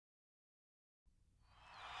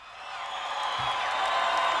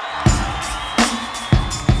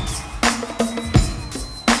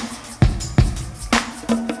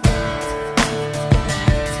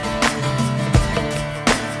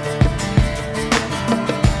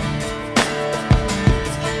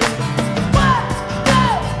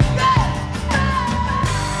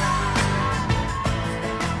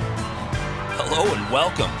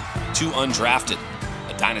to Undrafted,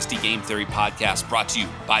 a Dynasty Game Theory podcast brought to you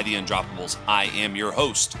by the Undroppables. I am your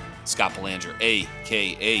host, Scott Belanger,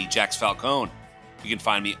 a.k.a. Jax Falcone. You can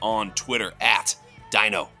find me on Twitter at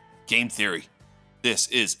Dino Game Theory. This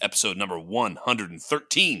is episode number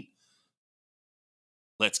 113.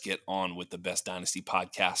 Let's get on with the best Dynasty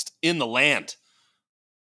podcast in the land.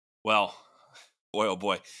 Well, boy, oh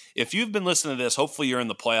boy. If you've been listening to this, hopefully you're in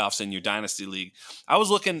the playoffs in your Dynasty League. I was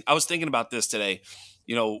thinking about this today.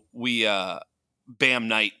 You know, Bam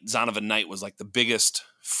Knight, Zonovan Knight was like the biggest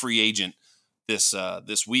free agent this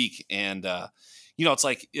week. And, it's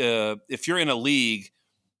like if you're in a league,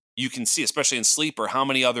 you can see, especially in Sleeper, how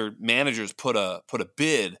many other managers put a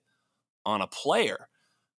bid on a player.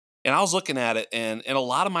 And I was looking at it, and in a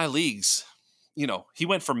lot of my leagues, he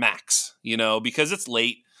went for max, because it's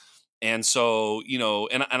late. And so,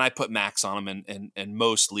 and I put max on him in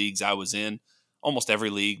most leagues I was in, almost every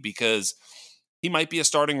league, because he might be a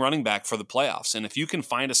starting running back for the playoffs. And if you can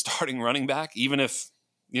find a starting running back, even if,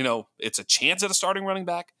 it's a chance at a starting running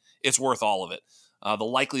back, it's worth all of it. The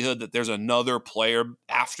likelihood that there's another player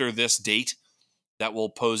after this date that will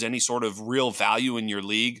pose any sort of real value in your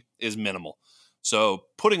league is minimal. So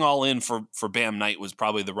putting all in for Bam Knight was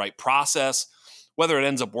probably the right process. Whether it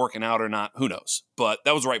ends up working out or not, who knows? But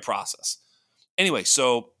that was the right process. Anyway,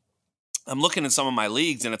 so I'm looking at some of my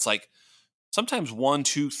leagues, and it's like sometimes 1,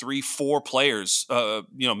 2, 3, 4 players,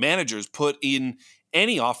 managers put in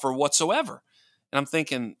any offer whatsoever. And I'm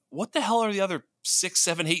thinking, what the hell are the other 6,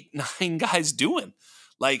 7, 8, 9 guys doing?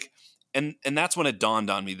 Like, and that's when it dawned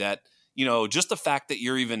on me that, just the fact that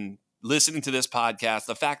you're even listening to this podcast,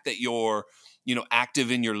 the fact that you're,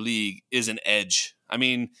 active in your league is an edge. I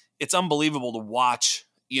mean, it's unbelievable to watch,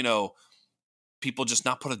 people just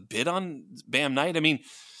not put a bid on Bam Knight. I mean,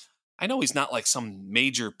 I know he's not like some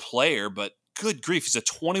major player, but good grief, he's a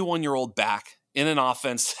 21-year-old back in an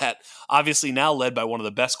offense that obviously now led by one of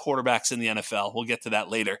the best quarterbacks in the NFL. We'll get to that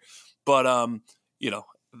later. But, I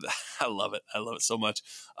love it. I love it so much.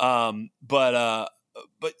 But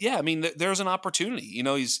yeah, I mean, there's an opportunity.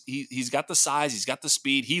 He's got the size, he's got the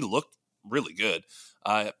speed. He looked really good.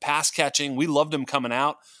 Pass catching, we loved him coming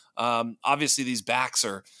out. Obviously, these backs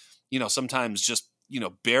are, sometimes just,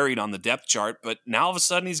 buried on the depth chart. But now all of a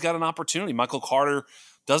sudden he's got an opportunity. Michael Carter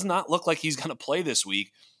does not look like he's going to play this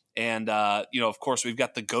week. And, of course, we've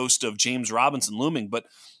got the ghost of James Robinson looming. But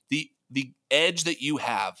the edge that you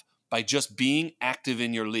have by just being active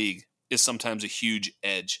in your league is sometimes a huge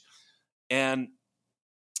edge. And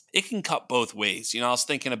it can cut both ways. I was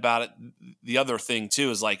thinking about it. The other thing,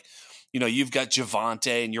 too, is like, you've got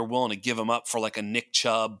Javonte and you're willing to give him up for like a Nick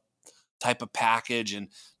Chubb type of package. And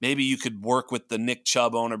maybe you could work with the Nick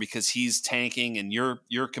Chubb owner because he's tanking and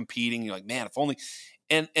you're competing. You're like, man, if only,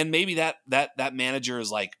 and maybe that manager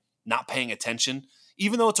is like not paying attention,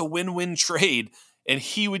 even though it's a win-win trade and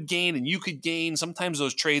he would gain and you could gain. Sometimes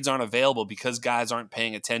those trades aren't available because guys aren't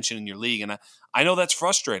paying attention in your league. And I know that's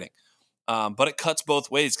frustrating. But it cuts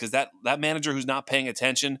both ways because that manager who's not paying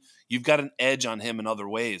attention, you've got an edge on him in other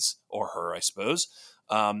ways, or her, I suppose.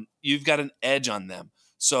 You've got an edge on them.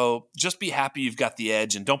 So just be happy you've got the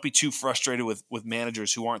edge and don't be too frustrated with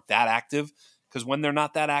managers who aren't that active, because when they're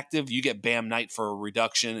not that active, you get Bam Knight for a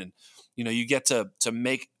reduction and, you get to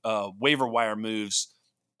make waiver wire moves,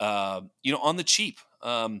 on the cheap.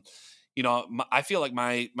 I feel like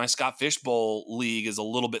my Scott Fishbowl league is a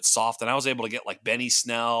little bit soft, and I was able to get like Benny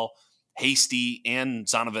Snell, Hasty, and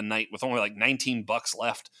Zonovan Knight with only like $19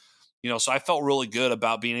 left. So I felt really good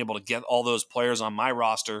about being able to get all those players on my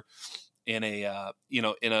roster in a,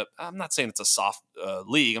 I'm not saying it's a soft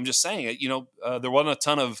league. I'm just saying it, there wasn't a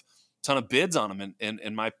ton of bids on them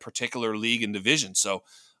in my particular league and division. So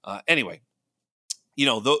anyway,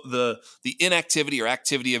 the inactivity or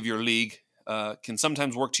activity of your league can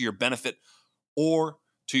sometimes work to your benefit or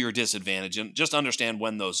to your disadvantage, and just understand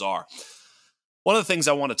when those are. One of the things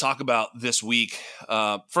I want to talk about this week,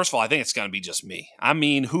 first of all, I think it's going to be just me. I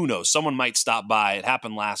mean, who knows? Someone might stop by. It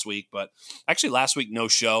happened last week, but actually last week, no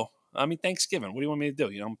show. I mean, Thanksgiving. What do you want me to do?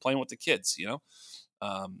 I'm playing with the kids,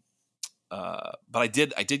 But I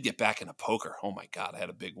did get back into poker. Oh my God, I had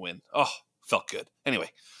a big win. Oh, felt good. Anyway,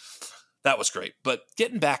 that was great. But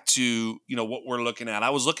getting back to, what we're looking at, I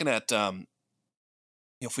was looking at,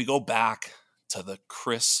 if we go back to the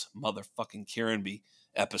Chris motherfucking Kieranby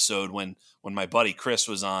episode when my buddy Chris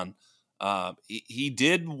was on, he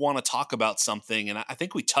did want to talk about something, and I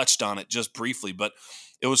think we touched on it just briefly, but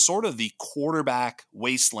it was sort of the quarterback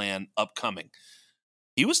wasteland upcoming.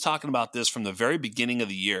 He was talking about this from the very beginning of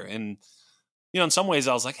the year, and in some ways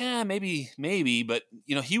I was like, maybe, but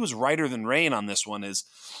he was righter than rain on this one. Is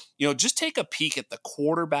just take a peek at the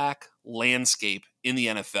quarterback landscape in the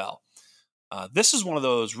NFL. This is one of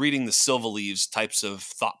those reading the Silva leaves types of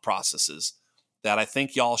thought processes that I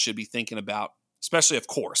think y'all should be thinking about, especially, of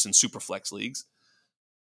course, in Superflex leagues.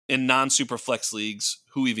 In non-Superflex leagues,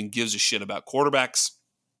 who even gives a shit about quarterbacks?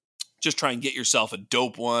 Just try and get yourself a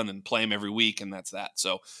dope one and play them every week, and that's that.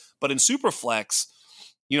 So, but in Superflex,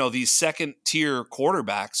 these second-tier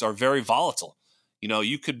quarterbacks are very volatile.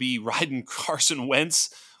 You could be riding Carson Wentz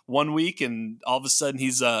one week, and all of a sudden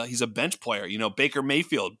he's a bench player. Baker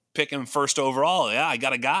Mayfield, pick him first overall. Yeah, I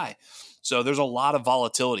got a guy. So there's a lot of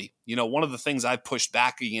volatility. One of the things I've pushed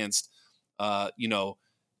back against,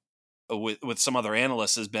 with some other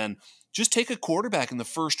analysts has been just take a quarterback in the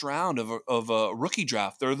first round of a rookie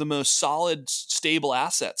draft. They're the most solid, stable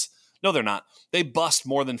assets. No, they're not. They bust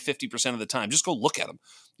more than 50% of the time. Just go look at them.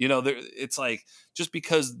 It's like just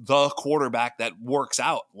because the quarterback that works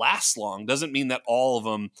out lasts long doesn't mean that all of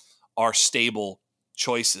them are stable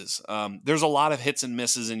choices. There's a lot of hits and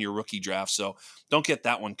misses in your rookie draft, so don't get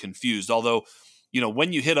that one confused. Although,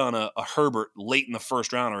 when you hit on a Herbert late in the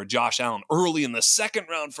first round or a Josh Allen early in the second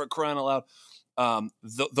round, for crying out loud,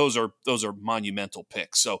 those are monumental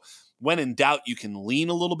picks. So when in doubt, you can lean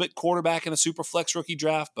a little bit quarterback in a super flex rookie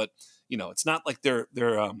draft, but it's not like they're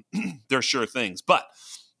they're sure things. But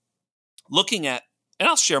looking at, and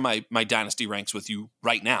I'll share my dynasty ranks with you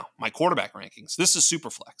right now, my quarterback rankings. This is super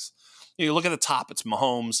flex. You look at the top, it's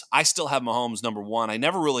Mahomes. I still have Mahomes number one. I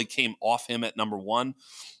never really came off him at number one.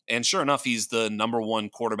 And sure enough, he's the number one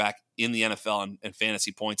quarterback in the NFL in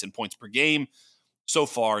fantasy points and points per game. So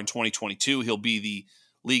far in 2022, he'll be the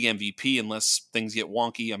league MVP unless things get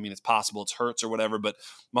wonky. I mean, it's possible it's Hurts or whatever, but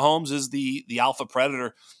Mahomes is the alpha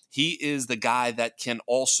predator. He is the guy that can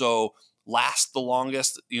also last the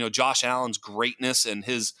longest. Josh Allen's greatness and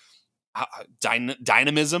his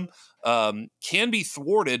dynamism can be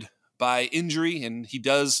thwarted by injury, and he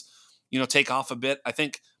does, take off a bit. I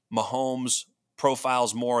think Mahomes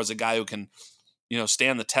profiles more as a guy who can,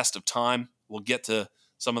 stand the test of time. We'll get to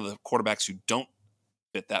some of the quarterbacks who don't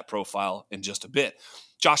fit that profile in just a bit.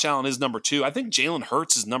 Josh Allen is number two. I think Jalen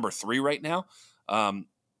Hurts is number three right now.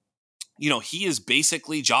 He is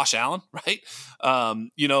basically Josh Allen, right? I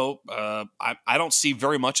don't see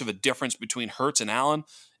very much of a difference between Hurts and Allen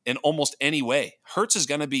in almost any way. Hurts is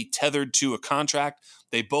going to be tethered to a contract.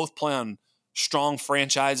 They both play on strong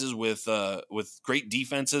franchises with great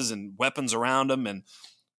defenses and weapons around them and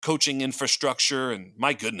coaching infrastructure. And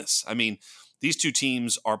my goodness, I mean, these two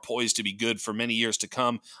teams are poised to be good for many years to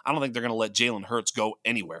come. I don't think they're going to let Jalen Hurts go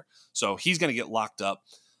anywhere. So he's going to get locked up.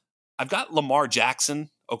 I've got Lamar Jackson,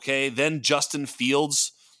 okay, then Justin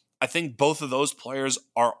Fields. I think both of those players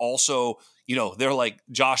are also, they're like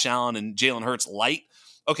Josh Allen and Jalen Hurts light.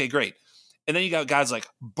 Okay, great. And then you got guys like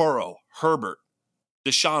Burrow, Herbert,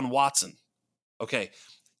 Deshaun Watson. Okay,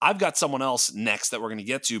 I've got someone else next that we're going to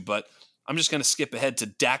get to, but I'm just going to skip ahead to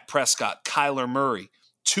Dak Prescott, Kyler Murray,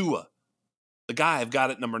 Tua. The guy I've got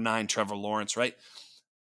at number 9, Trevor Lawrence, right?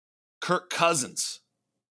 Kirk Cousins.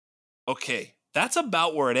 Okay, that's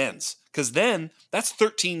about where it ends, because then that's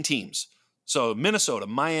 13 teams. So Minnesota,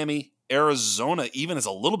 Miami, Arizona even is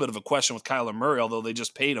a little bit of a question with Kyler Murray, although they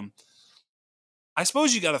just paid him. I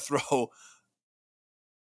suppose you got to throw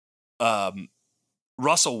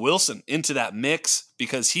Russell Wilson into that mix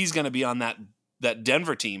because he's going to be on that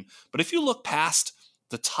Denver team. But if you look past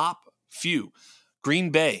the top few, Green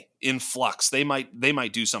Bay in flux, they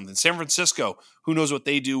might do something. San Francisco, who knows what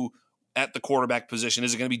they do at the quarterback position?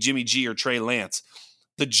 Is it going to be Jimmy G or Trey Lance?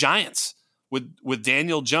 The Giants with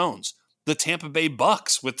Daniel Jones. The Tampa Bay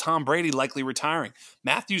Bucks with Tom Brady likely retiring.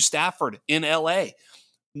 Matthew Stafford in LA.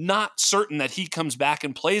 Not certain that he comes back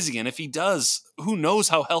and plays again. If he does, who knows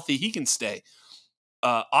how healthy he can stay.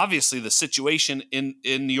 Obviously, the situation in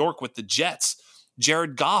New York with the Jets.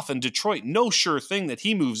 Jared Goff in Detroit. No sure thing that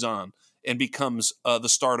he moves on and becomes the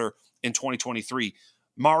starter in 2023.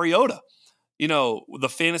 Mariota. The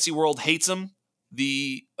fantasy world hates him.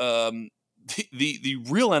 The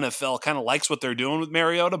real NFL kind of likes what they're doing with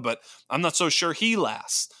Mariota, but I'm not so sure he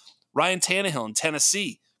lasts. Ryan Tannehill in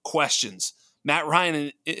Tennessee, questions. Matt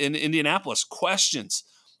Ryan in Indianapolis, questions.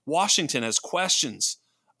 Washington has questions.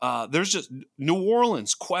 There's just New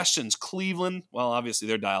Orleans, questions. Cleveland, well, obviously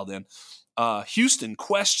they're dialed in. Houston,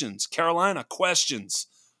 questions. Carolina, questions.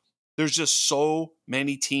 There's just so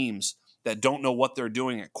many teams that don't know what they're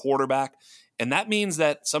doing at quarterback. And that means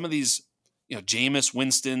that some of these, Jameis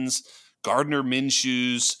Winston's, Gardner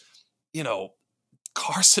Minshew's,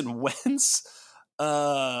 Carson Wentz,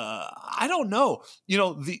 I don't know.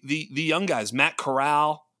 The young guys, Matt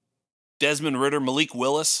Corral, Desmond Ridder, Malik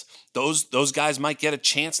Willis, those guys might get a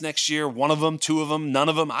chance next year. One of them, two of them, none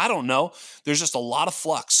of them. I don't know. There's just a lot of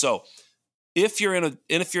flux. So if you're in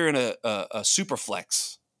a super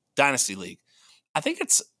flex dynasty league, I think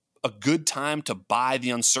it's a good time to buy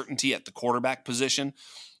the uncertainty at the quarterback position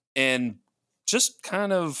and just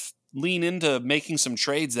kind of lean into making some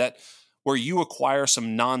trades that where you acquire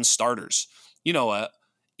some non-starters. You know,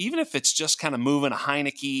 even if it's just kind of moving a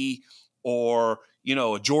Heineke or,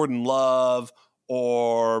 a Jordan Love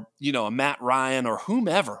or, a Matt Ryan or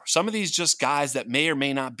whomever. Some of these just guys that may or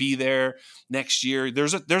may not be there next year.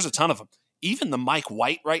 There's a ton of them. Even the Mike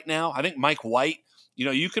White right now. I think Mike White,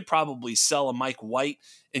 you could probably sell a Mike White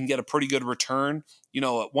and get a pretty good return.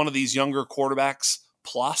 One of these younger quarterbacks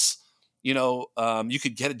plus. You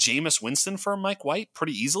could get a Jameis Winston for a Mike White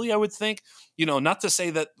pretty easily, I would think. Not to say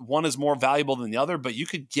that one is more valuable than the other, but you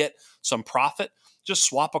could get some profit. Just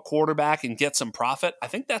swap a quarterback and get some profit. I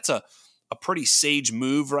think that's a pretty sage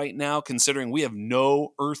move right now, considering we have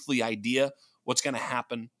no earthly idea what's going to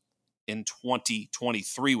happen in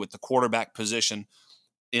 2023 with the quarterback position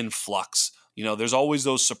in flux. There's always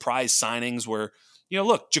those surprise signings where,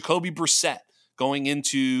 look, Jacoby Brissett going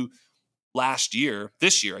into this year,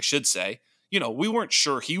 I should say, we weren't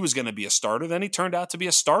sure he was going to be a starter. Then he turned out to be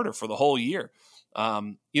a starter for the whole year.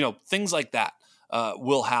 Things like that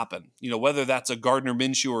will happen. Whether that's a Gardner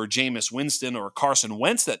Minshew or a Jameis Winston or a Carson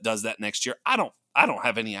Wentz that does that next year, I don't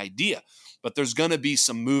have any idea. But there's going to be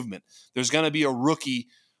some movement. There's going to be a rookie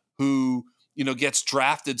who, gets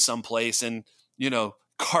drafted someplace and,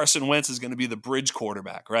 Carson Wentz is going to be the bridge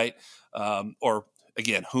quarterback, right? Or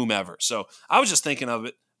again, whomever. So I was just thinking of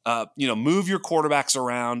it. Move your quarterbacks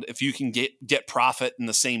around if you can get profit in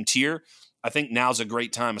the same tier. I think now's a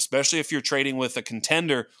great time, especially if you're trading with a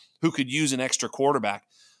contender who could use an extra quarterback.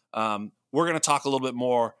 We're going to talk a little bit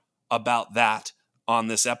more about that on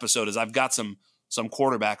this episode, as I've got some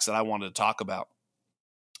quarterbacks that I wanted to talk about.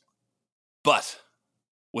 But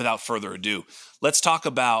without further ado, let's talk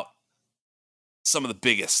about some of the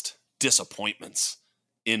biggest disappointments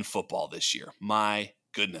in football this year. My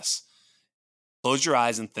goodness. Close your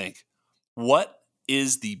eyes and think, what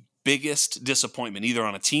is the biggest disappointment, either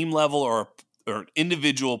on a team level or an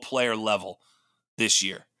individual player level this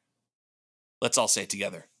year? Let's all say it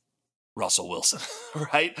together. Russell Wilson,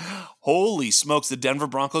 right? Holy smokes, the Denver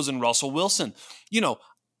Broncos and Russell Wilson.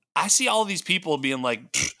 I see all of these people being like,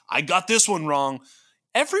 I got this one wrong.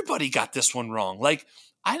 Everybody got this one wrong. Like,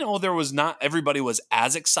 I know not everybody was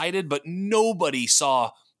as excited, but nobody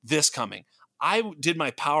saw this coming. I did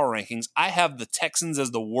my power rankings. I have the Texans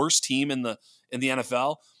as the worst team in the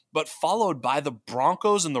NFL, but followed by the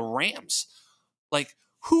Broncos and the Rams. Like,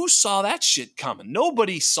 who saw that shit coming?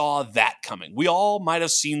 Nobody saw that coming. We all might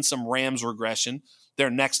have seen some Rams regression.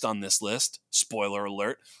 They're next on this list. Spoiler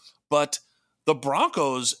alert. But the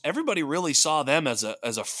Broncos, everybody really saw them as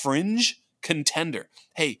a fringe contender.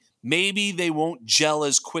 Hey, maybe they won't gel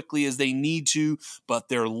as quickly as they need to, but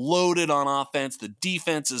they're loaded on offense. The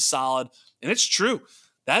defense is solid. And it's true.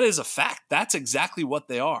 That is a fact. That's exactly what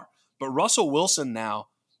they are. But Russell Wilson now,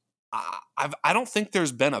 I don't think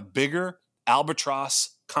there's been a bigger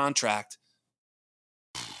albatross contract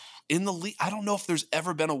in the league. I don't know if there's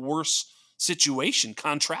ever been a worse situation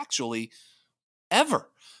contractually ever,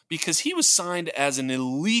 because he was signed as an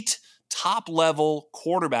elite top-level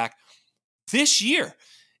quarterback this year.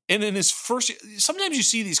 And in his first year, sometimes you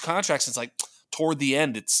see these contracts, it's like toward the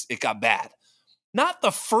end, it got bad. Not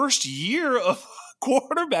the first year of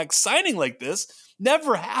quarterback signing like this.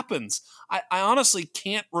 Never happens. I honestly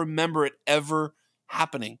can't remember it ever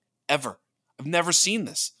happening, ever. I've never seen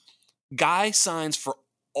this. Guy signs for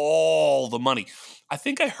all the money. I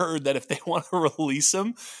think I heard that if they want to release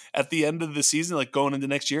him at the end of the season, like going into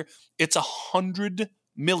next year, it's $100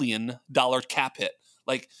 million cap hit.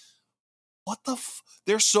 Like, what the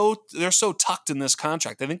they're so tucked in this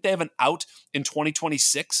contract. I think they have an out in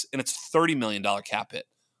 2026 and it's $30 million cap hit.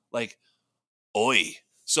 Like, oi.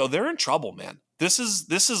 So they're in trouble, man. This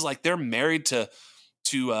is like they're married to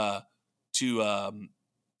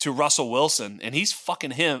Russell Wilson, and he's fucking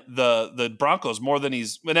the Broncos more than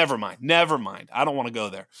he's. Never mind. I don't want to go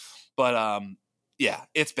there. But yeah,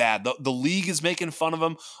 it's bad. The league is making fun of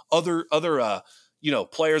him. Other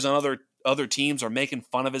players on other teams are making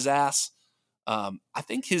fun of his ass. I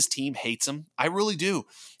think his team hates him. I really do.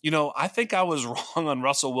 I think I was wrong on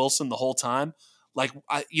Russell Wilson the whole time. Like,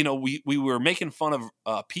 we were making fun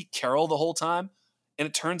of Pete Carroll the whole time, and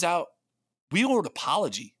it turns out we owe an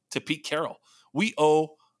apology to Pete Carroll. We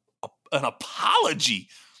owe an apology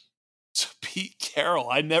to Pete Carroll.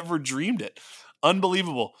 I never dreamed it.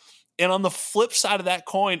 Unbelievable. And on the flip side of that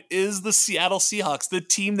coin is the Seattle Seahawks, the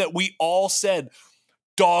team that we all said,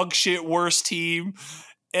 dog shit, worst team.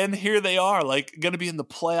 And here they are, like, going to be in the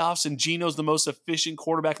playoffs, and Geno's the most efficient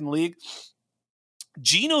quarterback in the league.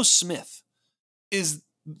 Geno Smith is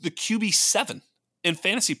the QB7 in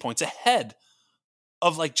fantasy points, ahead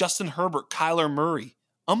of like Justin Herbert, Kyler Murray.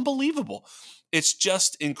 Unbelievable. It's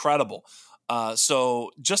just incredible.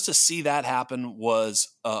 So just to see that happen was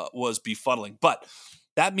befuddling. But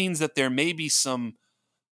that means that there may be some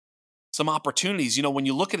opportunities. You know, when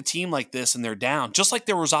you look at a team like this and they're down, just like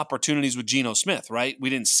there was opportunities with Geno Smith, right? We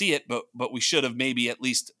didn't see it, but we should have maybe at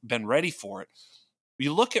least been ready for it.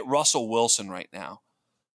 You look at Russell Wilson right now.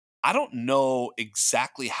 I don't know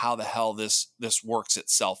exactly how the hell this works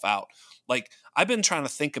itself out. Like, I've been trying to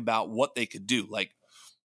think about what they could do. Like,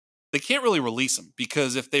 they can't really release him,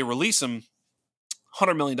 because if they release him,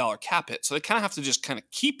 $100 million cap hit. So they kind of have to just kind of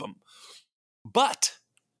keep him. But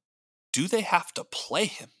do they have to play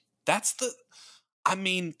him?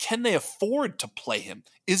 Can they afford to play him?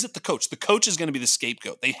 Is it the coach? The coach is going to be the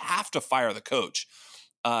scapegoat. They have to fire the coach.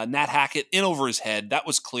 Nat Hackett in over his head. That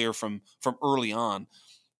was clear from early on.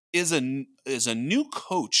 Is a new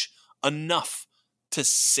coach enough to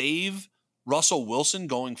save Russell Wilson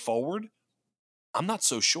going forward? I'm not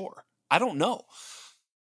so sure. I don't know.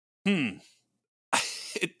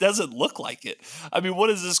 It doesn't look like it. I mean, what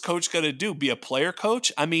is this coach going to do? Be a player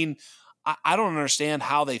coach? I mean, I don't understand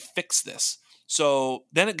how they fix this. So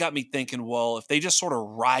then it got me thinking, well, if they just sort of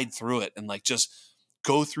ride through it and like just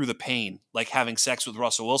go through the pain, like having sex with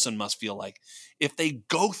Russell Wilson must feel like, if they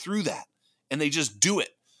go through that and they just do it,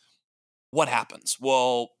 what happens?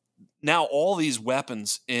 Well, now all these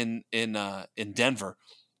weapons in Denver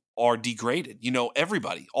are degraded. You know,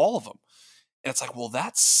 everybody, all of them. And it's like, well,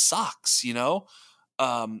 that sucks, you know?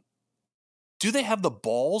 Do they have the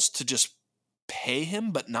balls to just pay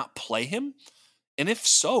him but not play him? And if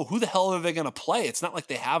so, who the hell are they going to play? It's not like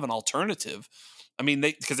they have an alternative. I mean,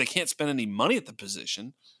 because they can't spend any money at the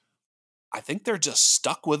position. I think they're just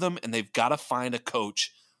stuck with him, and they've got to find a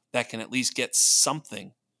coach that can at least get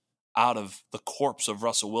something out of the corpse of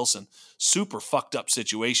Russell Wilson. Super fucked up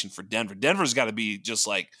situation for Denver. Denver's got to be just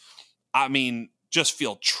like, just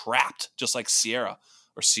feel trapped, just like Ciara,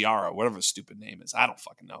 whatever the stupid name is. I don't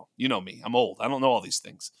fucking know. You know me. I'm old. I don't know all these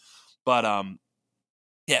things. But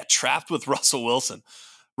yeah, trapped with Russell Wilson.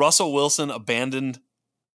 Russell Wilson abandoned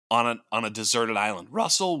on a deserted island.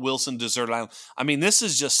 Russell Wilson deserted island. I mean, this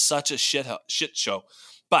is just such a shit show.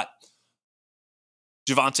 But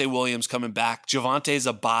Javonte Williams coming back. Javante's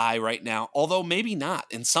a buy right now, although maybe not.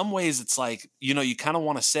 In some ways, it's like, you know, you kind of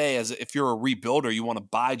want to say, as if you're a rebuilder, you want to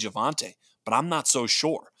buy Javonte, but I'm not so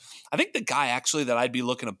sure. I think the guy actually that I'd be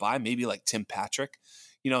looking to buy, maybe like Tim Patrick.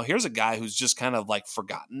 You know, here's a guy who's just kind of like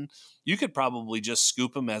forgotten. You could probably just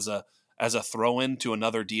scoop him as a throw-in to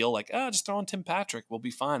another deal, like, just throw in Tim Patrick, we'll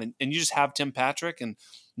be fine. And you just have Tim Patrick, and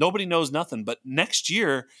nobody knows nothing. But next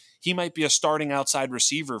year, he might be a starting outside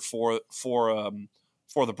receiver for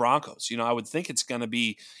the Broncos. You know, I would think it's going to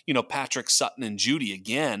be, you know, Patrick, Sutton, and Judy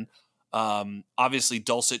again. Obviously,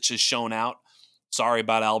 Dulcich has shown out. Sorry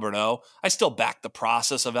about Alberto. I still back the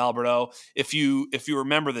process of Alberto. If you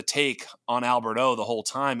remember the take on Alberto the whole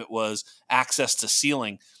time, it was access to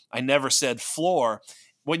ceiling. I never said floor.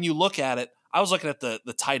 When you look at it, I was looking at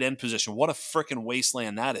the tight end position. What a freaking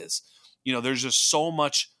wasteland that is. You know, there's just so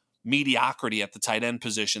much mediocrity at the tight end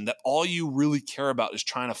position that all you really care about is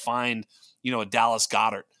trying to find, you know, a Dallas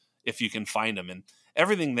Goedert if you can find him. And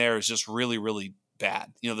everything there is just really, really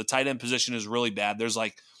bad. You know, the tight end position is really bad. There's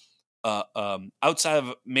like, outside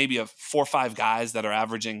of maybe 4 or 5 guys that are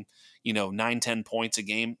averaging, you know, 9-10 points a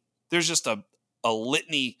game, there's just a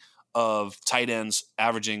litany of tight ends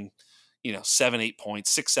averaging, you know, 7-8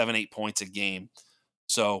 points, 6-7-8 points a game.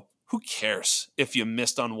 So who cares if you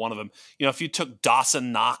missed on one of them? You know, if you took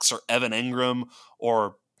Dawson Knox or Evan Engram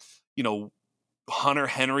or, you know, Hunter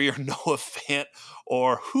Henry or Noah Fant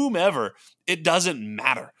or whomever, it doesn't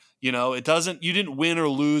matter. You know, it doesn't, you didn't win or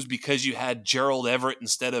lose because you had Gerald Everett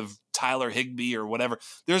instead of Tyler Higbee or whatever.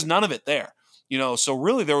 There's none of it there. You know, so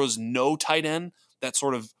really there was no tight end that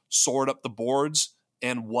sort of soared up the boards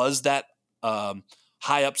and was that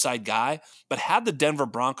high upside guy. But had the Denver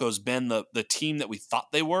Broncos been the team that we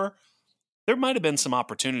thought they were, there might have been some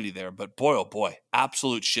opportunity there. But boy, oh boy,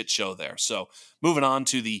 absolute shit show there. So moving on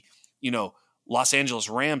to the, you know, Los Angeles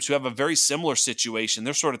Rams, who have a very similar situation.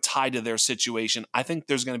 They're sort of tied to their situation. I think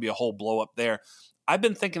there's going to be a whole blow up there. I've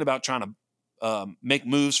been thinking about trying to make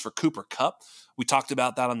moves for Cooper Kupp. We talked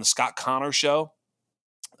about that on the Scott Connor show,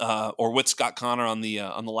 or with Scott Connor on the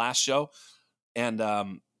last show. And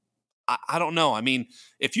I don't know. I mean,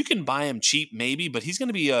 if you can buy him cheap, maybe, but he's going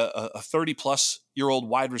to be a 30-plus-year-old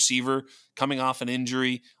wide receiver coming off an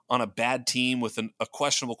injury on a bad team with a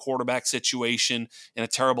questionable quarterback situation and a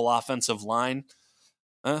terrible offensive line.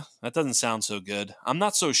 That doesn't sound so good. I'm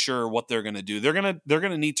not so sure what they're going to do. They're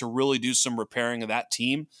gonna need to really do some repairing of that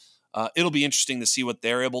team. It'll be interesting to see what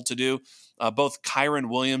they're able to do. Both Kyron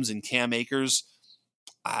Williams and Cam Akers,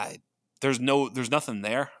 I there's nothing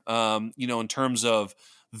there. In terms of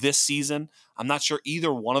this season, I'm not sure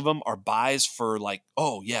either one of them are buys for like,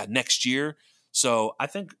 oh yeah, next year. So I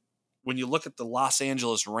think when you look at the Los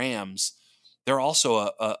Angeles Rams, they're also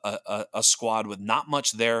a squad with not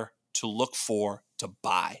much there to look for to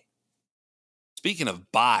buy. Speaking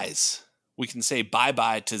of buys, we can say bye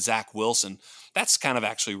bye to Zach Wilson. That's kind of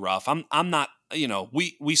actually rough. I'm not,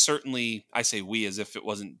 we certainly, I say we as if it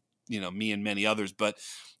wasn't, me and many others, but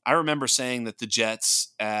I remember saying that the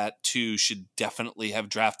Jets at 2 should definitely have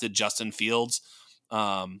drafted Justin Fields.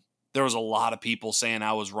 There was a lot of people saying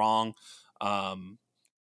I was wrong.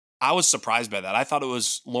 I was surprised by that. I thought it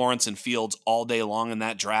was Lawrence and Fields all day long in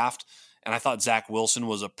that draft, and I thought Zach Wilson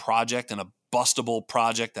was a project and a bustable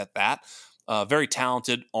project at that. Very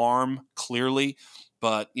talented arm, clearly,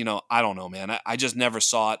 but I don't know, man. I just never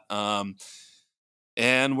saw it.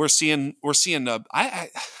 And we're seeing.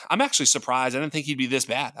 I'm actually surprised. I didn't think he'd be this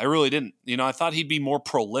bad. I really didn't. I thought he'd be more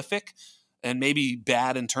prolific, and maybe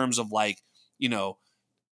bad in terms of like,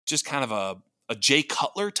 just kind of a Jay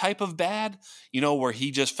Cutler type of bad. Where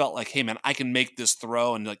he just felt like, hey man, I can make this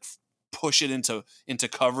throw and like push it into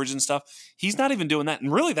coverage and stuff. He's not even doing that,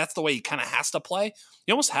 and really, that's the way he kind of has to play.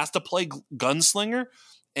 He almost has to play gunslinger,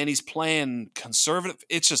 and he's playing conservative.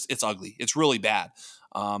 It's ugly. It's really bad.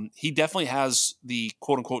 He definitely has the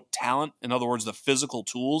quote unquote talent. In other words, the physical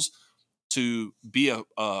tools to be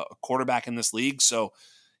a quarterback in this league. So,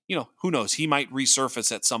 who knows? He might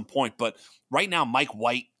resurface at some point. But right now, Mike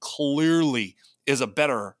White clearly is a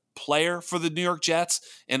better player for the New York Jets.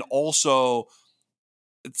 And also,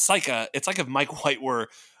 it's like if Mike White were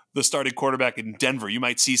the starting quarterback in Denver. You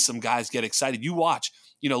might see some guys get excited. You watch,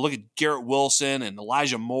 look at Garrett Wilson and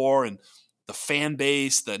Elijah Moore and the fan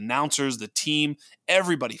base, the announcers, the team,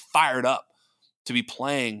 everybody fired up to be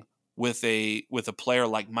playing with a player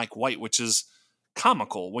like Mike White, which is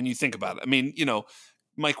comical when you think about it. I mean,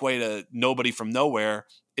 Mike White, a nobody from nowhere,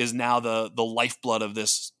 is now the lifeblood of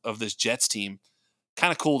this Jets team.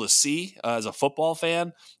 Kind of cool to see as a football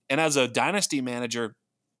fan, and as a dynasty manager,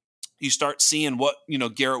 you start seeing what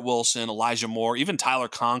Garrett Wilson, Elijah Moore, even Tyler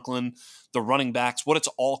Conklin, the running backs, what it's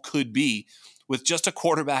all could be with just a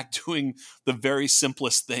quarterback doing the very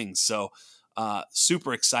simplest things. So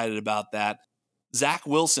super excited about that. Zach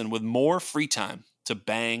Wilson with more free time to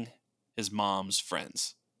bang his mom's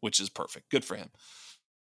friends, which is perfect. Good for him.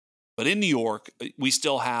 But in New York, we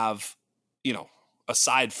still have,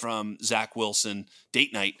 aside from Zach Wilson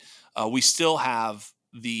date night, we still have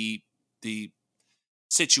the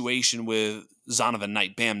situation with Zonovan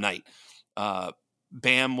Knight, Bam Knight.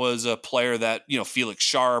 Bam was a player that, Felix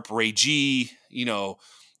Sharp, Ray G,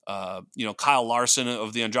 Kyle Larson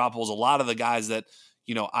of the Undroppables, a lot of the guys that,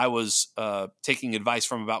 I was taking advice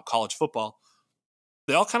from about college football,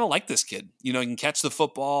 they all kind of like this kid. He can catch the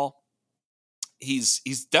football. He's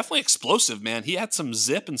definitely explosive, man. He had some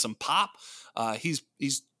zip and some pop. He's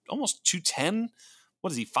almost 210.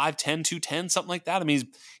 What is he, 5'10", 210, something like that? I mean,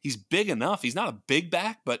 he's big enough. He's not a big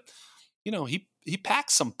back, but, he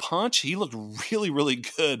packs some punch. He looked really, really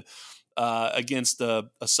good against a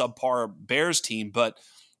subpar Bears team. But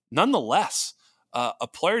nonetheless, a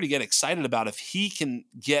player to get excited about if he can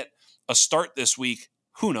get a start this week.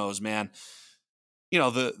 Who knows, man?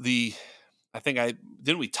 I think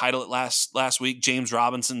didn't we title it last week? James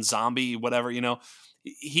Robinson, zombie, whatever.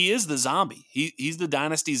 He is the zombie. He's the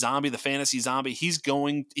dynasty zombie, the fantasy zombie.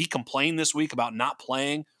 He complained this week about not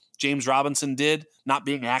playing. James Robinson did, not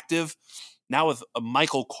being active. Now with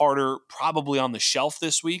Michael Carter probably on the shelf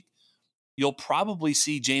this week, you'll probably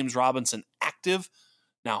see James Robinson active.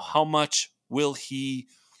 Now, how much will he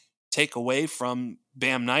take away from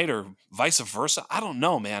Bam Knight or vice versa? I don't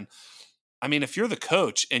know, man. I mean, if you're the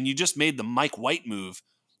coach and you just made the Mike White move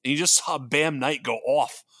and you just saw Bam Knight go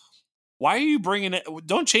off, why are you bringing it?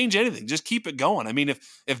 Don't change anything. Just keep it going. I mean,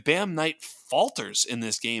 if Bam Knight falters in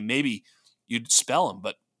this game, maybe you'd spell him.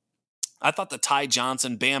 But I thought the Ty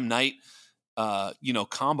Johnson, Bam Knight,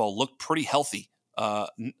 combo looked pretty healthy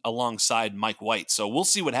alongside Mike White. So we'll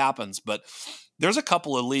see what happens. But there's a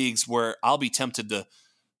couple of leagues where I'll be tempted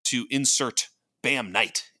to insert Bam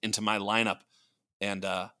Knight into my lineup, and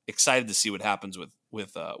excited to see what happens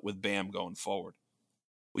with Bam going forward.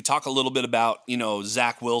 We talk a little bit about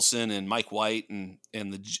Zach Wilson and Mike White and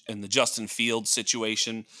the Justin Fields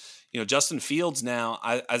situation. Justin Fields now,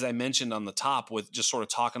 as I mentioned on the top, with just sort of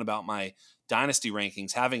talking about my dynasty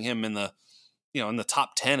rankings, having him in the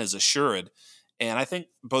top 10 is assured. And I think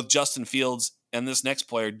both Justin Fields and this next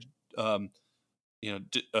player, Trevor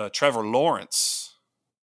Lawrence,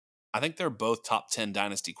 I think they're both top 10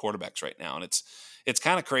 dynasty quarterbacks right now. And it's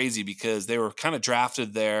kind of crazy because they were kind of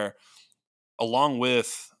drafted there along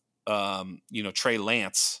with, Trey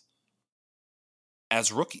Lance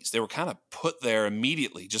as rookies. They were kind of put there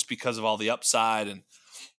immediately just because of all the upside and,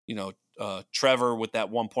 Trevor with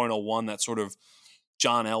that 1.01, that sort of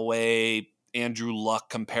John Elway, Andrew Luck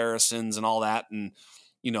comparisons and all that. And,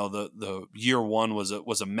 the year one was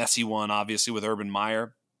a messy one, obviously, with Urban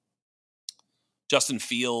Meyer. Justin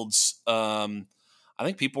Fields, I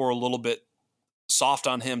think people were a little bit soft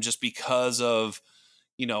on him just because of,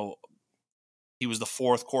 he was the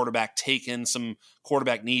fourth quarterback taken. Some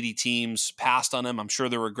quarterback needy teams passed on him. I'm sure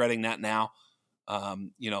they're regretting that now.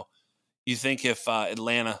 You think if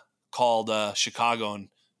Atlanta called Chicago and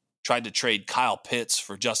tried to trade Kyle Pitts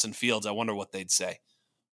for Justin Fields, I wonder what they'd say.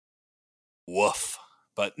 Woof.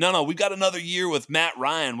 But no, we've got another year with Matt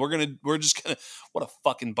Ryan. We're just gonna, what a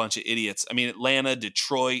fucking bunch of idiots. I mean, Atlanta,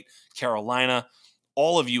 Detroit, Carolina,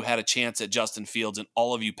 all of you had a chance at Justin Fields and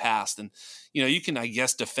all of you passed. And, you can, I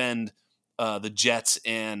guess, defend the Jets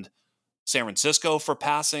and San Francisco for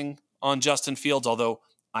passing on Justin Fields, although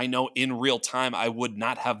I know in real time I would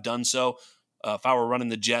not have done so. If I were running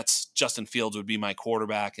the Jets, Justin Fields would be my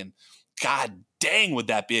quarterback. And God dang, would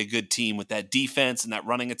that be a good team with that defense and that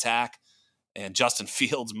running attack. And Justin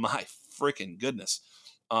Fields, my freaking goodness.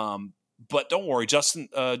 But don't worry, Justin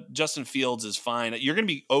Fields is fine. You're going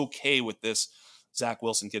to be okay with this Zach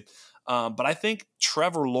Wilson kid. But I think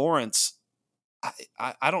Trevor Lawrence,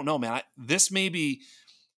 I don't know, man. This may be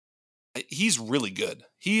he's really good.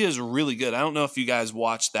 He is really good. I don't know if you guys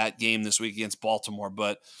watched that game this week against Baltimore,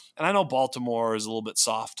 and I know Baltimore is a little bit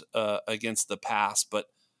soft against the pass, but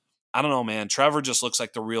I don't know, man. Trevor just looks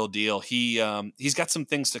like the real deal. He's got some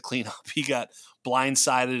things to clean up. He got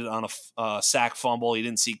blindsided on a sack fumble he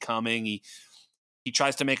didn't see coming. He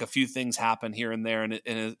tries to make a few things happen here and there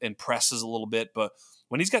and presses a little bit, but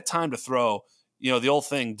when he's got time to throw, the old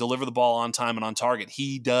thing, deliver the ball on time and on target,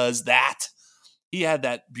 he does that. He had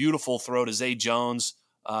that beautiful throw to Zay Jones,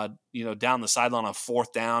 down the sideline on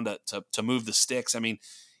fourth down to move the sticks. I mean,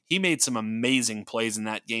 he made some amazing plays in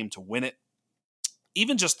that game to win it.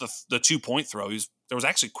 Even just the 2-point throw, there was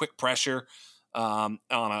actually quick pressure on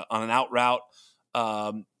an out route,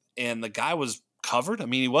 and the guy was covered. I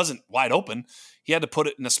mean, he wasn't wide open. He had to put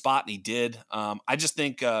it in a spot, and he did. I just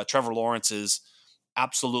think Trevor Lawrence is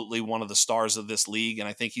absolutely one of the stars of this league, and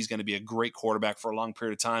I think he's going to be a great quarterback for a long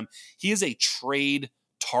period of time. He is a trade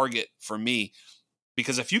target for me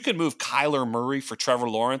because if you can move Kyler Murray for Trevor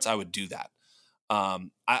Lawrence, I would do that.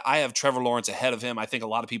 I have Trevor Lawrence ahead of him. I think a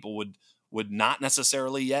lot of people would not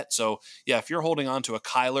necessarily yet. So, yeah, if you're holding on to a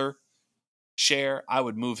Kyler share, I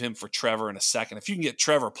would move him for Trevor in a second. If you can get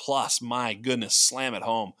Trevor plus, my goodness, slam it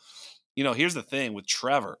home. Here's the thing with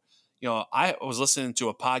Trevor. I was listening to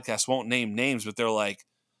a podcast, won't name names, but they're like,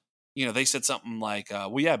 they said something like,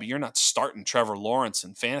 well, yeah, but you're not starting Trevor Lawrence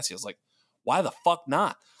in fantasy. I was like, why the fuck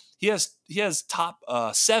not? He has top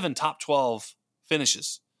 7 top 12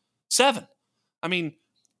 finishes. 7. I mean,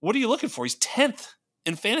 what are you looking for? He's 10th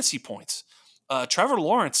in fantasy points. Trevor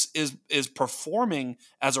Lawrence is performing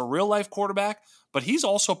as a real life quarterback, but he's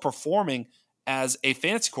also performing as a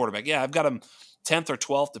fantasy quarterback. Yeah, I've got him 10th or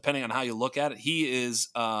 12th, depending on how you look at it. He is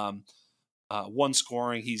one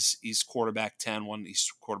scoring. He's quarterback 10,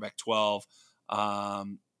 he's quarterback 12.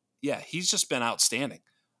 He's just been outstanding.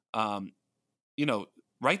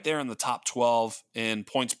 Right there in the top 12 in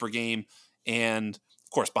points per game, and of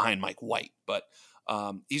course behind Mike White, but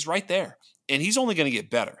he's right there, and he's only going to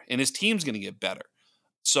get better, and his team's going to get better.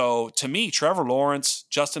 So to me, Trevor Lawrence,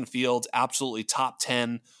 Justin Fields, absolutely top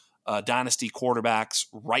 10 dynasty quarterbacks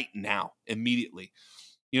right now, immediately.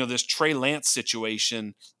 This Trey Lance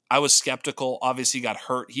situation, I was skeptical. Obviously, he got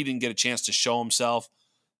hurt. He didn't get a chance to show himself.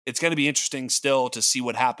 It's going to be interesting still to see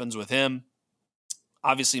what happens with him.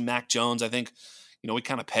 Obviously, Mac Jones, I think, we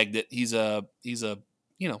kind of pegged it. He's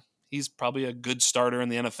probably a good starter in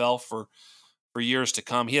the NFL for years to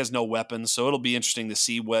come. He has no weapons, so it'll be interesting to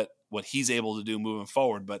see what he's able to do moving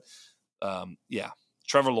forward. But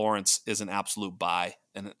Trevor Lawrence is an absolute buy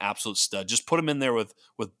and an absolute stud. Just put him in there with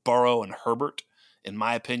Burrow and Herbert, in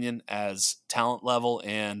my opinion, as talent level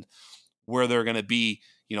and where they're going to be.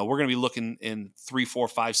 We're going to be looking in 3, 4,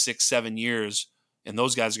 5, 6, 7 years, and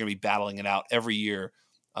those guys are going to be battling it out every year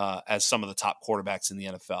as some of the top quarterbacks in the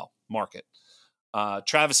NFL market.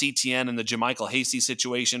 Travis Etienne and the JaMychal Hasty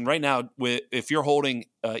situation right now. If you're holding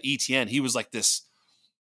Etienne, he was like this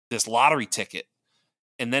lottery ticket,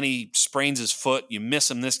 and then he sprains his foot. You miss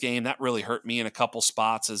him this game. That really hurt me in a couple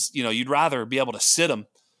spots. As you'd rather be able to sit him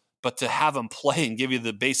but to have him play and give you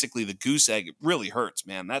basically the goose egg, it really hurts,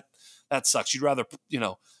 man. That sucks. You'd rather,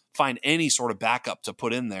 find any sort of backup to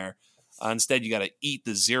put in there. Instead, you got to eat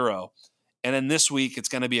the 0. And then this week, it's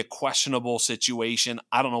going to be a questionable situation.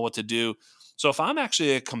 I don't know what to do. So if I'm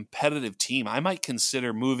actually a competitive team, I might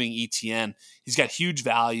consider moving ETN. He's got huge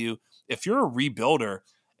value. If you're a rebuilder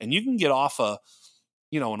and you can get off an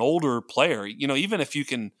older player, even if you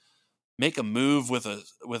can make a move with a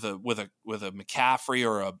McCaffrey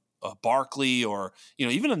or a Barkley or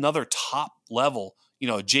even another top level, a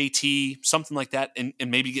JT, something like that, and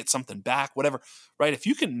maybe get something back, whatever. Right? If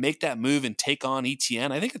you can make that move and take on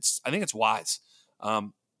ETN, I think it's wise.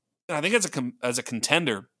 And I think as a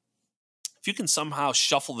contender, if you can somehow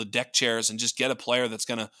shuffle the deck chairs and just get a player that's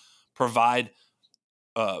going to provide,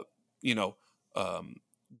 uh, you know, um,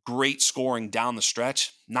 great scoring down the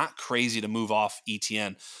stretch, not crazy to move off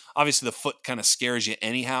ETN. Obviously, the foot kind of scares you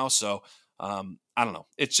anyhow. So I don't know.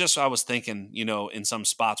 It's just I was thinking, in some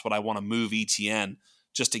spots, would I want to move ETN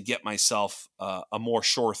just to get myself a more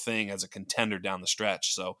sure thing as a contender down the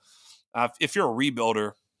stretch. So if you're a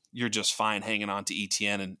rebuilder, you're just fine hanging on to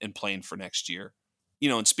ETN and playing for next year.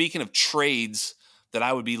 And speaking of trades that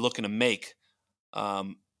I would be looking to make,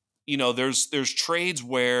 there's trades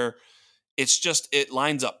where it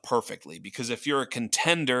lines up perfectly, because if you're a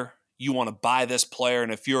contender, you want to buy this player.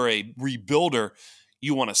 And if you're a rebuilder,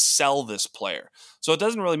 you want to sell this player. So it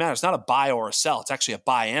doesn't really matter. It's not a buy or a sell. It's actually a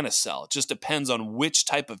buy and a sell. It just depends on which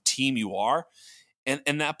type of team you are.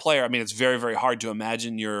 And that player, it's very, very hard to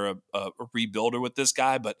imagine you're a rebuilder with this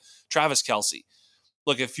guy, but Travis Kelce.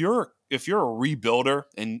 Look, if you're a rebuilder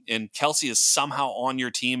and Kelce is somehow on your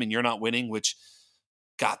team and you're not winning, which,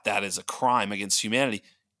 God, that is a crime against humanity,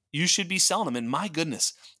 you should be selling him. And my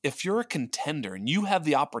goodness, if you're a contender and you have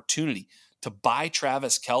the opportunity to buy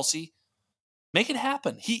Travis Kelce, make it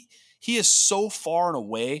happen. He is so far and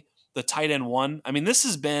away the tight end one. This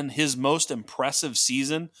has been his most impressive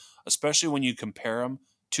season, especially when you compare him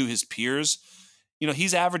to his peers.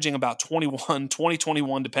 He's averaging about 21,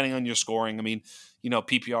 depending on your scoring.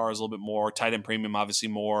 PPR is a little bit more, tight end premium obviously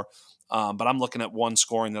more. But I'm looking at one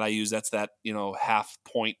scoring that I use. That's that, half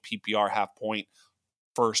point PPR, half point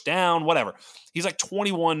first down, whatever. He's like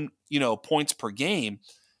 21, points per game.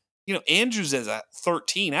 Andrews is at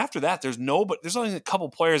 13. After that, there's only a couple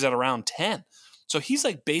players at around 10. So he's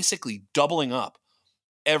like basically doubling up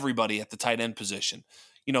everybody at the tight end position.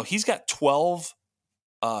 He's got 12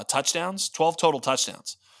 touchdowns, 12 total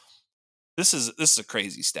touchdowns. This is a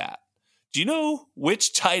crazy stat. Do you know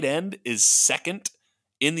which tight end is second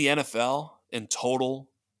in the NFL in total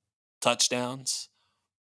touchdowns?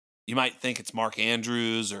 You might think it's Mark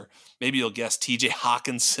Andrews, or maybe you'll guess TJ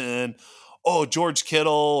Hawkinson. Oh, George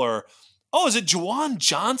Kittle, or, is it Juwan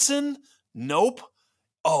Johnson? Nope.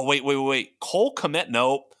 Oh, wait. Cole Kmet?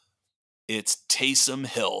 Nope. It's Taysom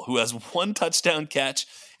Hill, who has 1 touchdown catch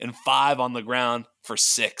and 5 on the ground for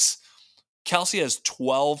 6. Kelce has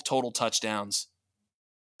 12 total touchdowns.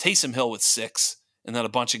 Taysom Hill with 6, and then a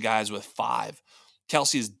bunch of guys with 5.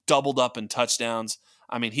 Kelce is doubled up in touchdowns.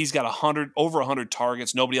 He's got over 100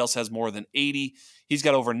 targets. Nobody else has more than 80. He's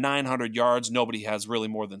got over 900 yards. Nobody has really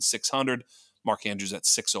more than 600. Mark Andrews at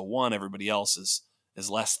 601. Everybody else is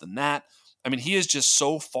less than that. He is just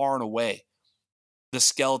so far and away the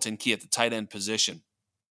skeleton key at the tight end position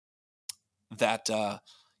that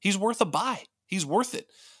he's worth a buy. He's worth it.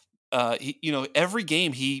 Every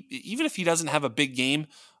game, even if he doesn't have a big game,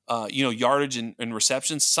 yardage and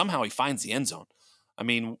receptions, somehow he finds the end zone.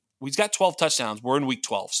 He's got 12 touchdowns. We're in week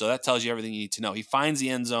 12, so that tells you everything you need to know. He finds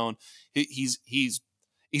the end zone. He's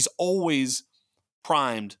always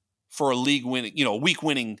primed for a league winning, week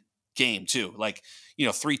winning game too.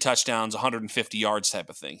 3 touchdowns, 150 yards type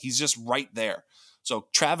of thing. He's just right there. So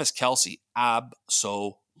Travis Kelce,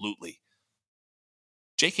 absolutely.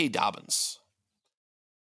 J.K. Dobbins.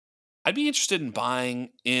 I'd be interested in buying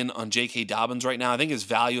in on J.K. Dobbins right now. I think his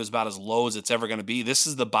value is about as low as it's ever going to be. This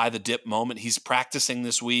is the buy the dip moment. He's practicing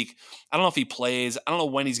this week. I don't know if he plays. I don't know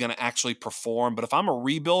when he's going to actually perform. But if I'm a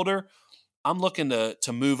rebuilder, I'm looking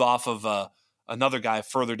to move off of another guy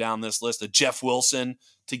further down this list, a Jeff Wilson,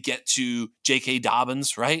 to get to J.K.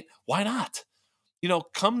 Dobbins, right? Why not?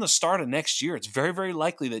 Come the start of next year, it's very, very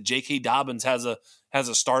likely that J.K. Dobbins has a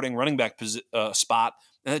starting running back spot,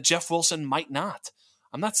 and that Jeff Wilson might not.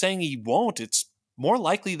 I'm not saying he won't. It's more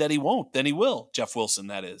likely that he won't than he will, Jeff Wilson,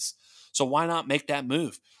 that is. So why not make that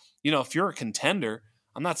move? If you're a contender,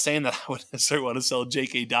 I'm not saying that I would necessarily want to sell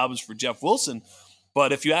J.K. Dobbins for Jeff Wilson,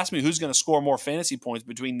 but if you ask me who's going to score more fantasy points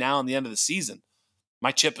between now and the end of the season,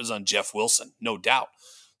 my chip is on Jeff Wilson, no doubt.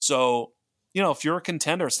 So, if you're a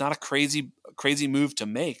contender, it's not a crazy move to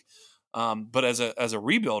make. But as a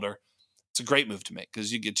rebuilder, it's a great move to make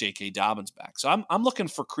because you get J.K. Dobbins back. So I'm looking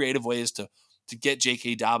for creative ways to get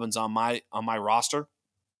J.K. Dobbins on my roster.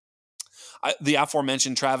 The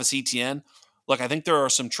aforementioned Travis Etienne. Look, I think there are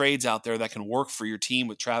some trades out there that can work for your team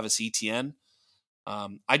with Travis Etienne.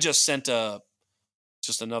 I just sent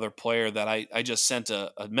another player that I just sent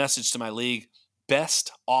a message to my league.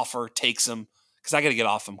 Best offer takes him because I got to get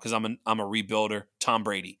off him because I'm a rebuilder. Tom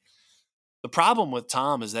Brady. The problem with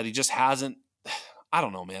Tom is that he just hasn't. I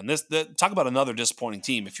don't know, man. Talk about another disappointing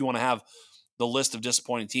team. If you want to have the list of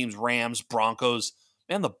disappointing teams, Rams, Broncos,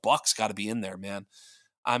 man, the Bucks got to be in there, man.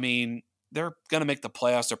 I mean, they're going to make the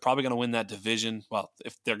playoffs. They're probably going to win that division. Well,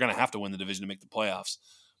 if they're going to have to win the division to make the playoffs.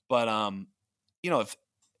 But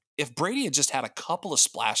if Brady had just had a couple of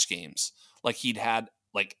splash games like he'd had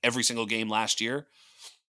like every single game last year,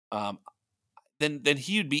 then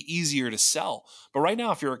he would be easier to sell. But right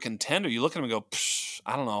now, if you're a contender, you look at him and go,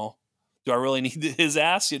 I don't know. Do I really need his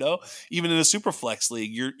ass? Even in a super flex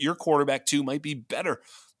league, your quarterback too might be better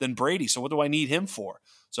than Brady. So what do I need him for?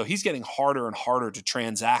 So he's getting harder and harder to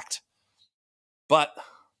transact. But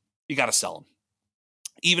you got to sell him.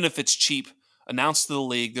 Even if it's cheap, announce to the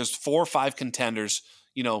league, there's 4 or 5 contenders.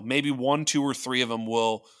 Maybe 1, 2, or 3 of them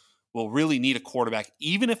will really need a quarterback.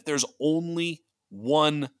 Even if there's only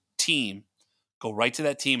one team, go right to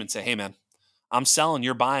that team and say, hey, man, I'm selling,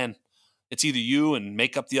 you're buying. It's either you and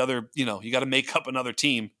make up the other, you got to make up another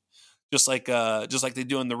team. Just like they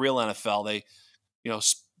do in the real NFL. They,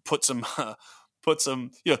 put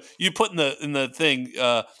some you put in the thing,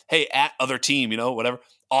 hey, at other team, whatever,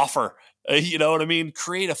 offer, you know what I mean?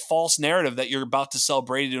 Create a false narrative that you're about to sell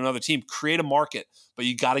Brady to another team. Create a market, but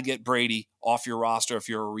you got to get Brady off your roster if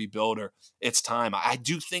you're a rebuilder. It's time. I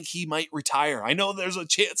do think he might retire. I know there's a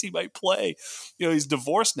chance he might play. He's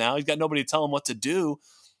divorced now. He's got nobody to tell him what to do.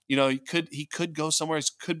 He could go somewhere. He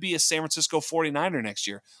could be a San Francisco 49er next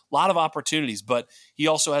year. A lot of opportunities, but he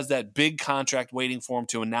also has that big contract waiting for him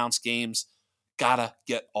to announce games. Gotta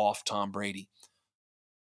get off Tom Brady.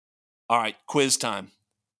 All right, quiz time.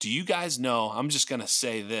 Do you guys know, I'm just going to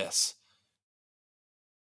say this.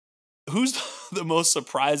 Who's the most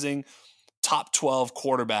surprising top 12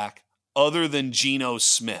 quarterback other than Geno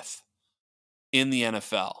Smith in the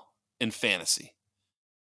NFL in fantasy?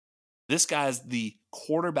 This guy's the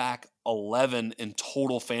quarterback 11 in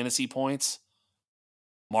total fantasy points.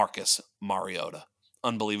 Marcus Mariota.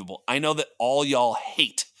 Unbelievable. I know that all y'all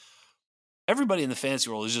hate. Everybody in the fantasy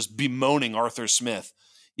world is just bemoaning Arthur Smith.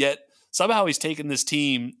 Yet somehow he's taken this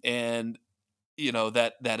team and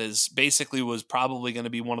that is basically was probably going to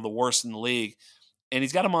be one of the worst in the league. And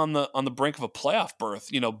he's got him on the brink of a playoff berth,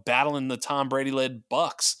 battling the Tom Brady led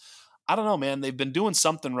Bucks. I don't know, man. They've been doing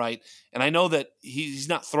something right. And I know that he's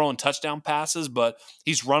not throwing touchdown passes, but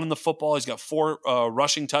he's running the football. He's got 4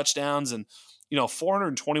 rushing touchdowns and,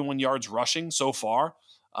 421 yards rushing so far.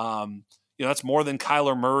 That's more than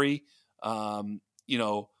Kyler Murray.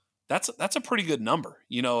 That's a pretty good number.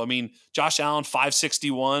 Josh Allen,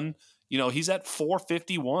 561. He's at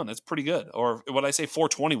 451. That's pretty good. Or what I say,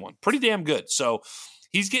 421. Pretty damn good. So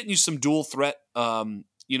he's getting you some dual threat,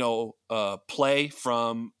 play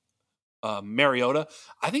from Mariota.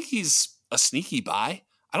 I think he's a sneaky buy.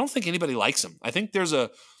 I don't think anybody likes him. I think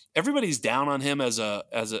everybody's down on him as a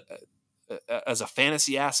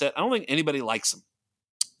fantasy asset. I don't think anybody likes him.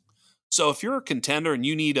 So if you're a contender and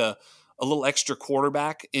you need a little extra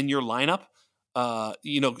quarterback in your lineup,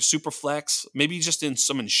 super flex, maybe just in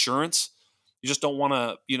some insurance, you just don't want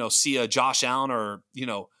to, see a Josh Allen or,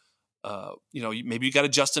 maybe you got a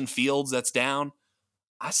Justin Fields that's down.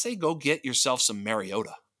 I say go get yourself some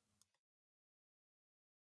Mariota.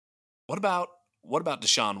 What about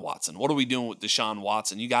Deshaun Watson? What are we doing with Deshaun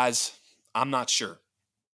Watson? You guys, I'm not sure.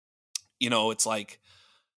 It's like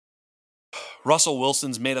Russell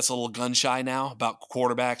Wilson's made us a little gun shy now about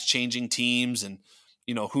quarterbacks changing teams and,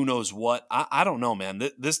 who knows what. I don't know, man.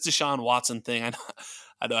 This Deshaun Watson thing,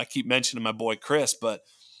 I know I keep mentioning my boy Chris, but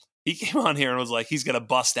he came on here and was like, he's going to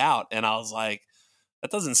bust out. And I was like,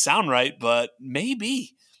 that doesn't sound right, but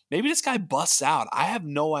maybe this guy busts out. I have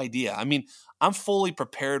no idea. I'm fully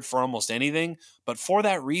prepared for almost anything, but for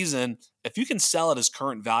that reason, if you can sell at his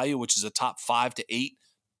current value, which is a top 5 to 8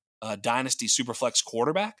 dynasty superflex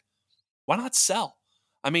quarterback, why not sell?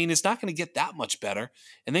 It's not going to get that much better.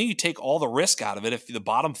 And then you take all the risk out of it if the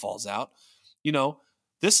bottom falls out.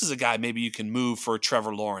 This is a guy maybe you can move for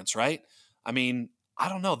Trevor Lawrence, right? I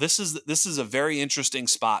don't know. This is a very interesting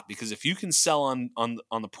spot because if you can sell on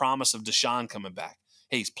the promise of Deshaun coming back,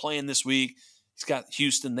 hey, he's playing this week. He's got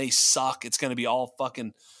Houston. They suck. It's going to be all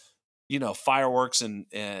fucking, fireworks and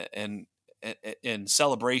and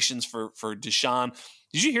celebrations for Deshaun.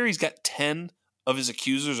 Did you hear he's got 10 of his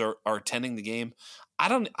accusers are attending the game?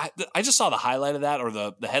 I just saw the highlight of that, or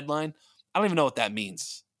the headline. I don't even know what that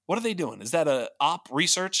means. What are they doing? Is that a op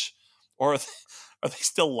research, or are they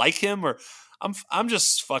still like him? Or I'm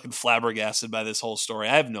just fucking flabbergasted by this whole story.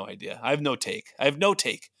 I have no idea. I have no take. I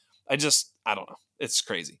don't know. It's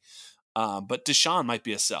crazy. But Deshaun might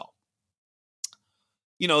be a sell.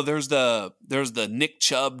 There's the Nick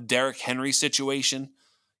Chubb, Derrick Henry situation.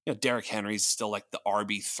 Derrick Henry's still like the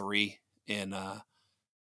RB3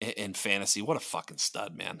 in fantasy. What a fucking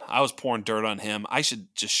stud, man. I was pouring dirt on him. I should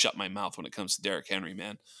just shut my mouth when it comes to Derrick Henry,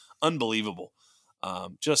 man. Unbelievable.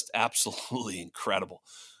 Just absolutely incredible.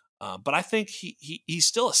 But I think he's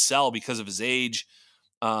still a sell because of his age.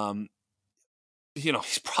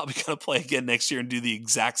 He's probably going to play again next year and do the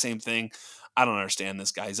exact same thing. I don't understand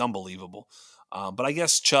this guy. He's unbelievable. But I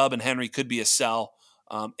guess Chubb and Henry could be a sell.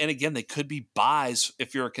 And again, they could be buys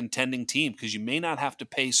if you're a contending team, because you may not have to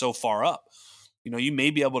pay so far up. You may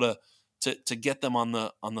be able to get them on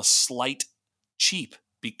the slight cheap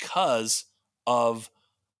because of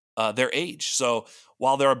their age. So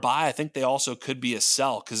while they're a buy, I think they also could be a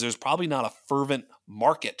sell, because there's probably not a fervent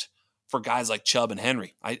market for guys like Chubb and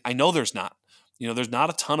Henry. I know there's not. There's not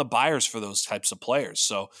a ton of buyers for those types of players.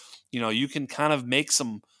 So, you can kind of make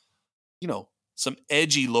some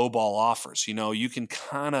edgy lowball offers. You can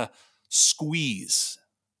kind of squeeze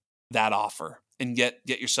that offer and get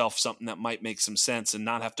yourself something that might make some sense and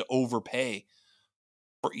not have to overpay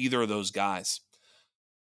for either of those guys.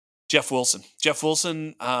 Jeff Wilson.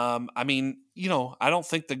 I don't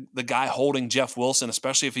think the guy holding Jeff Wilson,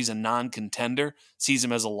 especially if he's a non-contender, sees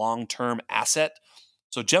him as a long-term asset.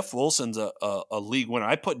 So Jeff Wilson's a league winner.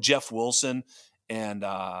 I put Jeff Wilson and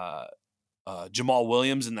Jamal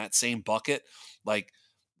Williams in that same bucket. Like,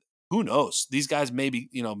 who knows? These guys maybe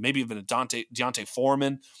even a Deontay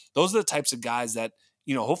Foreman. Those are the types of guys that,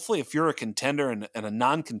 hopefully if you're a contender and a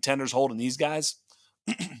non-contender's holding these guys,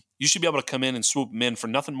 you should be able to come in and swoop them in for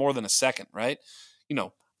nothing more than a second, right?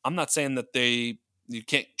 I'm not saying that you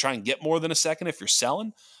can't try and get more than a second if you're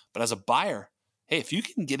selling, but as a buyer, hey, if you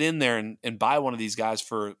can get in there and buy one of these guys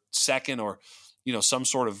for a second, or, some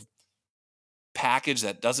sort of package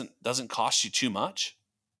that doesn't cost you too much,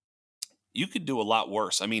 you could do a lot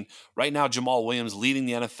worse. I mean, right now, Jamal Williams leading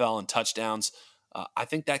the NFL in touchdowns. I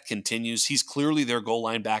think that continues. He's clearly their goal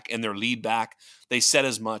line back and their lead back. They said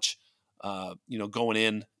as much, going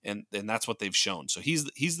in, and that's what they've shown. So he's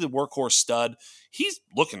the workhorse stud. He's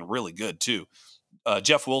looking really good too.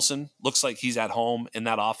 Jeff Wilson looks like he's at home in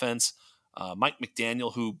that offense. Mike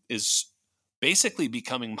McDaniel, who is basically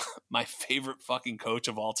becoming my favorite fucking coach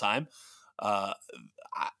of all time.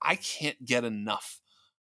 I can't get enough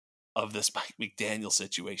of this Mike McDaniel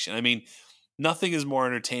situation. I mean, nothing is more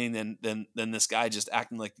entertaining than this guy just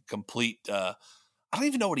acting like a complete. I don't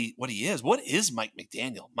even know what he is. What is Mike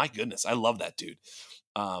McDaniel? My goodness, I love that dude.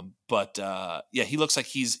 But he looks like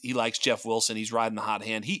he likes Jeff Wilson. He's riding the hot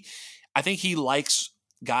hand. I think he likes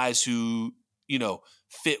guys who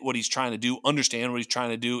fit what he's trying to do, understand what he's trying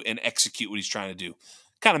to do, and execute what he's trying to do.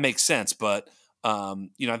 Kind of makes sense, but I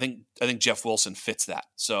think Jeff Wilson fits that.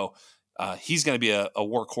 So he's going to be a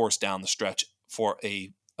workhorse down the stretch for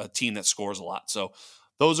a team that scores a lot. So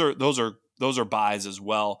those are buys as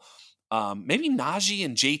well. Maybe Najee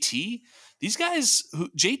and JT. These guys,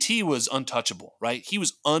 JT was untouchable, right? He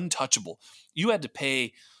was untouchable. You had to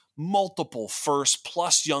pay multiple first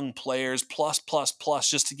plus young players plus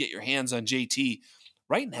just to get your hands on JT.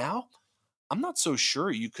 Right now, I'm not so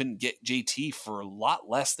sure you couldn't get JT for a lot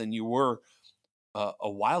less than you were a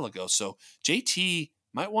while ago. So JT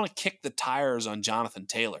might want to kick the tires on Jonathan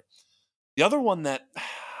Taylor. The other one that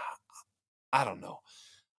I don't know.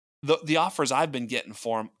 The offers I've been getting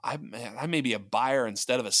for him, I may be a buyer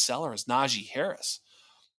instead of a seller, is Najee Harris.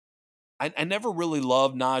 I never really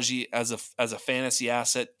loved Najee as a fantasy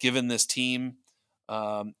asset given this team.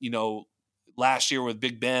 Last year with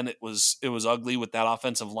Big Ben, it was ugly with that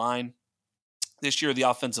offensive line. This year, the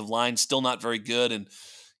offensive line still not very good, and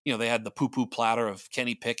they had the poo-poo platter of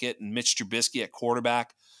Kenny Pickett and Mitch Trubisky at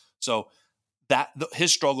quarterback. So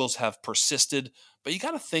his struggles have persisted, but you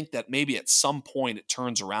got to think that maybe at some point it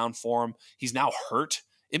turns around for him. He's now hurt.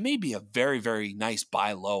 It may be a very, very nice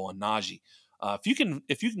buy low on Najee. If you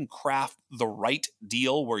can craft the right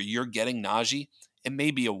deal where you're getting Najee, it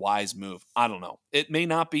may be a wise move. I don't know. It may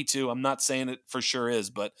not be too. I'm not saying it for sure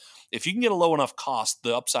is, but if you can get a low enough cost,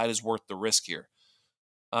 the upside is worth the risk here.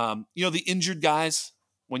 The injured guys,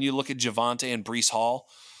 when you look at Javonte and Breece Hall,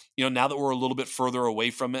 now that we're a little bit further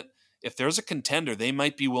away from it, if there's a contender, they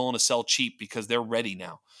might be willing to sell cheap because they're ready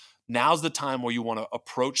now. now's the time where you want to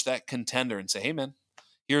approach that contender and say, hey man,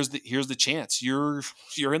 here's the chance. You're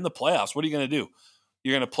in the playoffs. What are you going to do?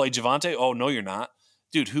 You're going to play Javonte? Oh, no, you're not.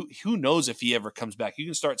 Dude, who knows if he ever comes back? You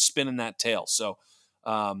can start spinning that tail. So,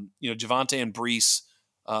 Javonte and Brees,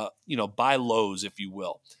 buy lows, if you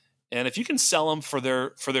will. And if you can sell them for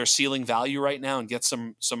their ceiling value right now and get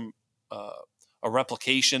some a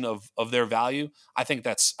replication of their value, I think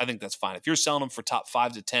that's fine. If you're selling them for top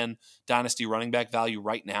 5 to 10 dynasty running back value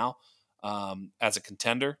right now, as a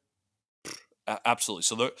contender, absolutely.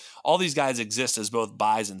 So all these guys exist as both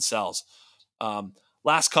buys and sells.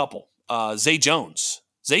 Last couple, Zay Jones.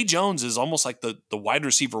 Zay Jones is almost like the wide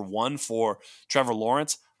receiver 1 for Trevor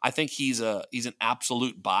Lawrence. I think he's an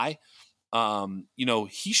absolute buy.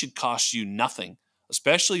 He should cost you nothing,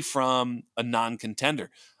 especially from a non-contender.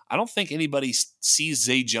 I don't think anybody sees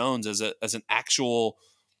Zay Jones as an actual,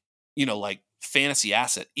 like fantasy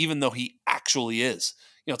asset, even though he actually is.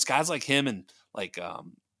 It's guys like him and like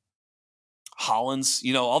Hollins,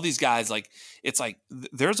 all these guys. Like it's like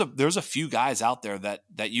there's a few guys out there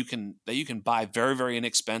that you can buy very, very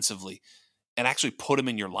inexpensively and actually put them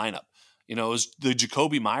in your lineup. It was the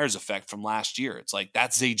Jacoby Myers effect from last year. It's like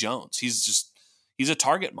that's Zay Jones. He's a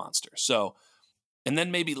target monster. So, and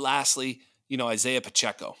then maybe lastly, Isaiah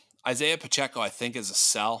Pacheco. Isaiah Pacheco, I think, is a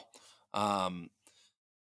sell.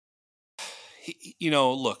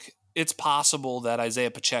 Look, it's possible that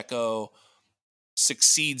Isaiah Pacheco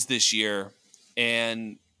succeeds this year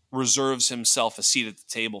and reserves himself a seat at the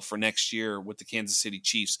table for next year with the Kansas City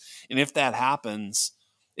Chiefs. And if that happens,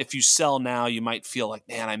 if you sell now, you might feel like,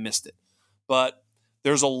 man, I missed it. But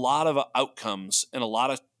there's a lot of outcomes and a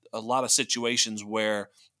lot of situations where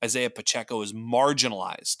Isaiah Pacheco is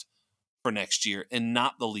marginalized for next year and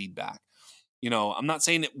not the lead back. I'm not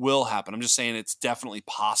saying it will happen. I'm just saying it's definitely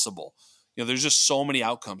possible. There's just so many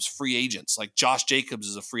outcomes. Free agents, like Josh Jacobs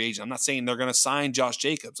is a free agent. I'm not saying they're going to sign Josh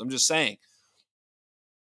Jacobs. I'm just saying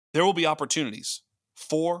there will be opportunities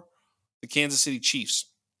for the Kansas City Chiefs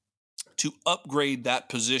to upgrade that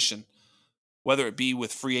position, whether it be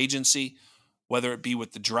with free agency, whether it be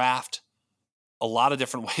with the draft, a lot of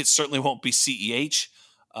different ways. It certainly won't be CEH.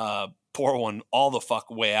 Pour one all the fuck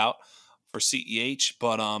way out for CEH.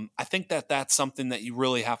 But I think that's something that you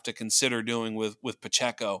really have to consider doing with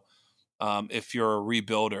Pacheco if you're a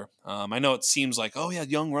rebuilder. I know it seems like, oh yeah,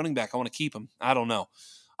 young running back, I want to keep him. I don't know.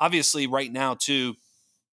 Obviously, right now too,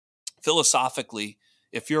 philosophically,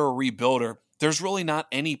 if you're a rebuilder, there's really not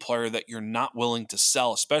any player that you're not willing to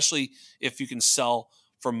sell, especially if you can sell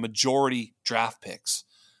for majority draft picks.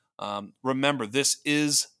 Remember, this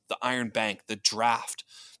is the Iron Bank, the draft.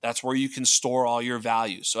 That's where you can store all your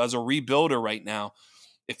value. So as a rebuilder right now,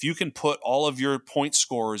 if you can put all of your point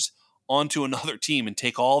scorers onto another team and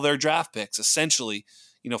take all their draft picks, essentially,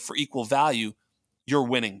 for equal value, you're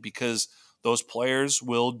winning because those players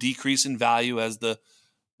will decrease in value as the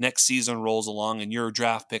next season rolls along and your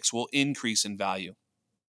draft picks will increase in value.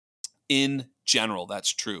 In general,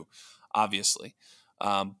 that's true, obviously.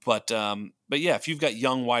 But yeah, if you've got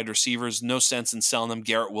young wide receivers, no sense in selling them.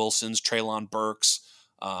 Garrett Wilsons, Treylon Burks,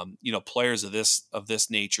 players of this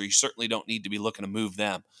nature. You certainly don't need to be looking to move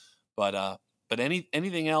them. But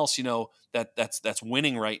anything else, that's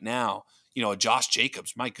winning right now. Josh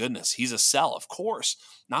Jacobs, my goodness, he's a sell, of course,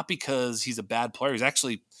 not because he's a bad player. He's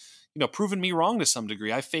actually, proven me wrong to some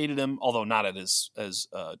degree. I faded him, although not at his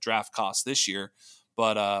draft cost this year.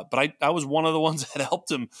 But I was one of the ones that helped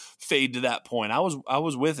him fade to that point. I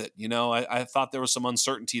was with it. I thought there was some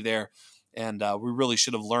uncertainty there, and we really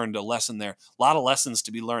should have learned a lesson there. A lot of lessons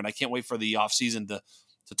to be learned. I can't wait for the offseason to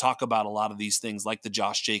talk about a lot of these things, like the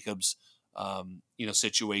Josh Jacobs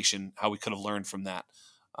situation, how we could have learned from that.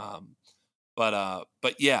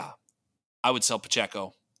 But yeah, I would sell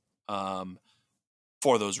Pacheco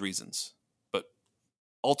for those reasons. But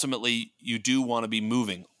ultimately, you do want to be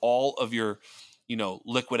moving all of your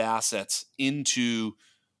liquid assets into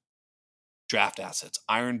draft assets,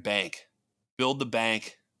 Iron Bank, build the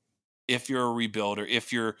bank. If you're a rebuilder,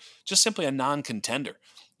 if you're just simply a non-contender,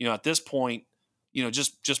 at this point,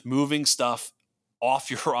 just moving stuff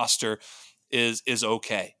off your roster is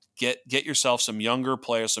okay. Get yourself some younger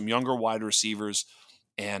players, some younger wide receivers,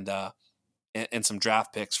 and some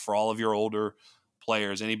draft picks for all of your older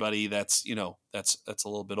players. Anybody that's that's a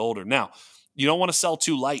little bit older. Now, you don't want to sell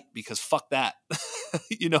too light because fuck that.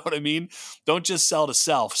 You know what I mean? Don't just sell to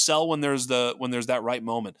sell. Sell when there's that right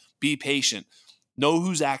moment. Be patient. Know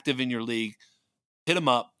who's active in your league. Hit them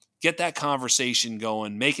up. Get that conversation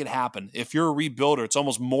going. Make it happen. If you're a rebuilder, it's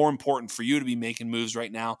almost more important for you to be making moves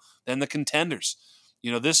right now than the contenders.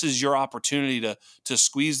 This is your opportunity to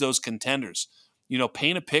squeeze those contenders.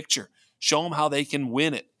 Paint a picture. Show them how they can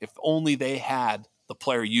win it if only they had the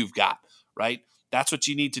player you've got, right? That's what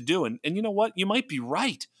you need to do. And you know what? You might be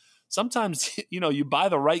right. Sometimes, you buy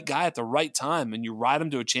the right guy at the right time and you ride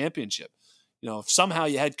him to a championship. If somehow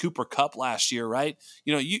you had Cooper Kupp last year, right?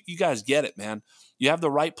 You guys get it, man. You have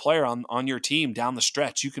the right player on your team down the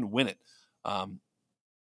stretch. You can win it.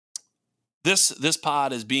 This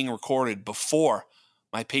pod is being recorded before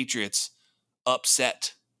my Patriots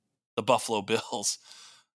upset the Buffalo Bills.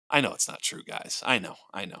 I know it's not true, guys. I know.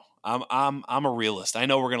 I'm a realist. I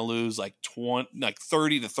know we're gonna lose like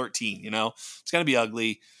 30-13. It's gonna be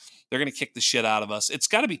ugly. They're gonna kick the shit out of us. It's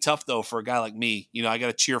got to be tough though for a guy like me. I got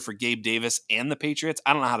to cheer for Gabe Davis and the Patriots.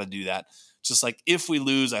 I don't know how to do that. Just like if we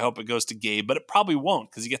lose, I hope it goes to Gabe, but it probably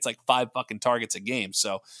won't because he gets like 5 fucking targets a game.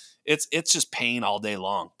 So it's just pain all day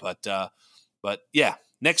long. But yeah,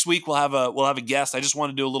 next week we'll have a guest. I just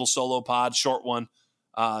want to do a little solo pod, short one.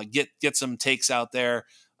 Get some takes out there.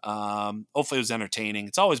 Hopefully it was entertaining.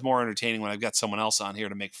 It's always more entertaining when I've got someone else on here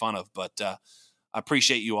to make fun of, but I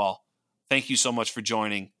appreciate you all. Thank you so much for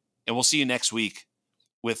joining, and we'll see you next week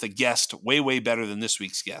with a guest way, way better than this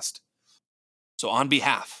week's guest. So on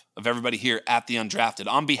behalf of everybody here at The Undrafted,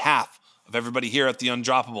 on behalf of everybody here at The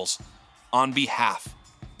Undroppables, on behalf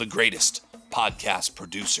of the greatest podcast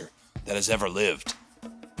producer that has ever lived,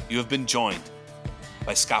 you have been joined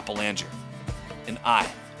by Scott Belanger, and I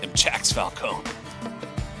am Jax Falcone.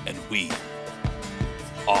 And we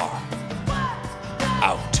are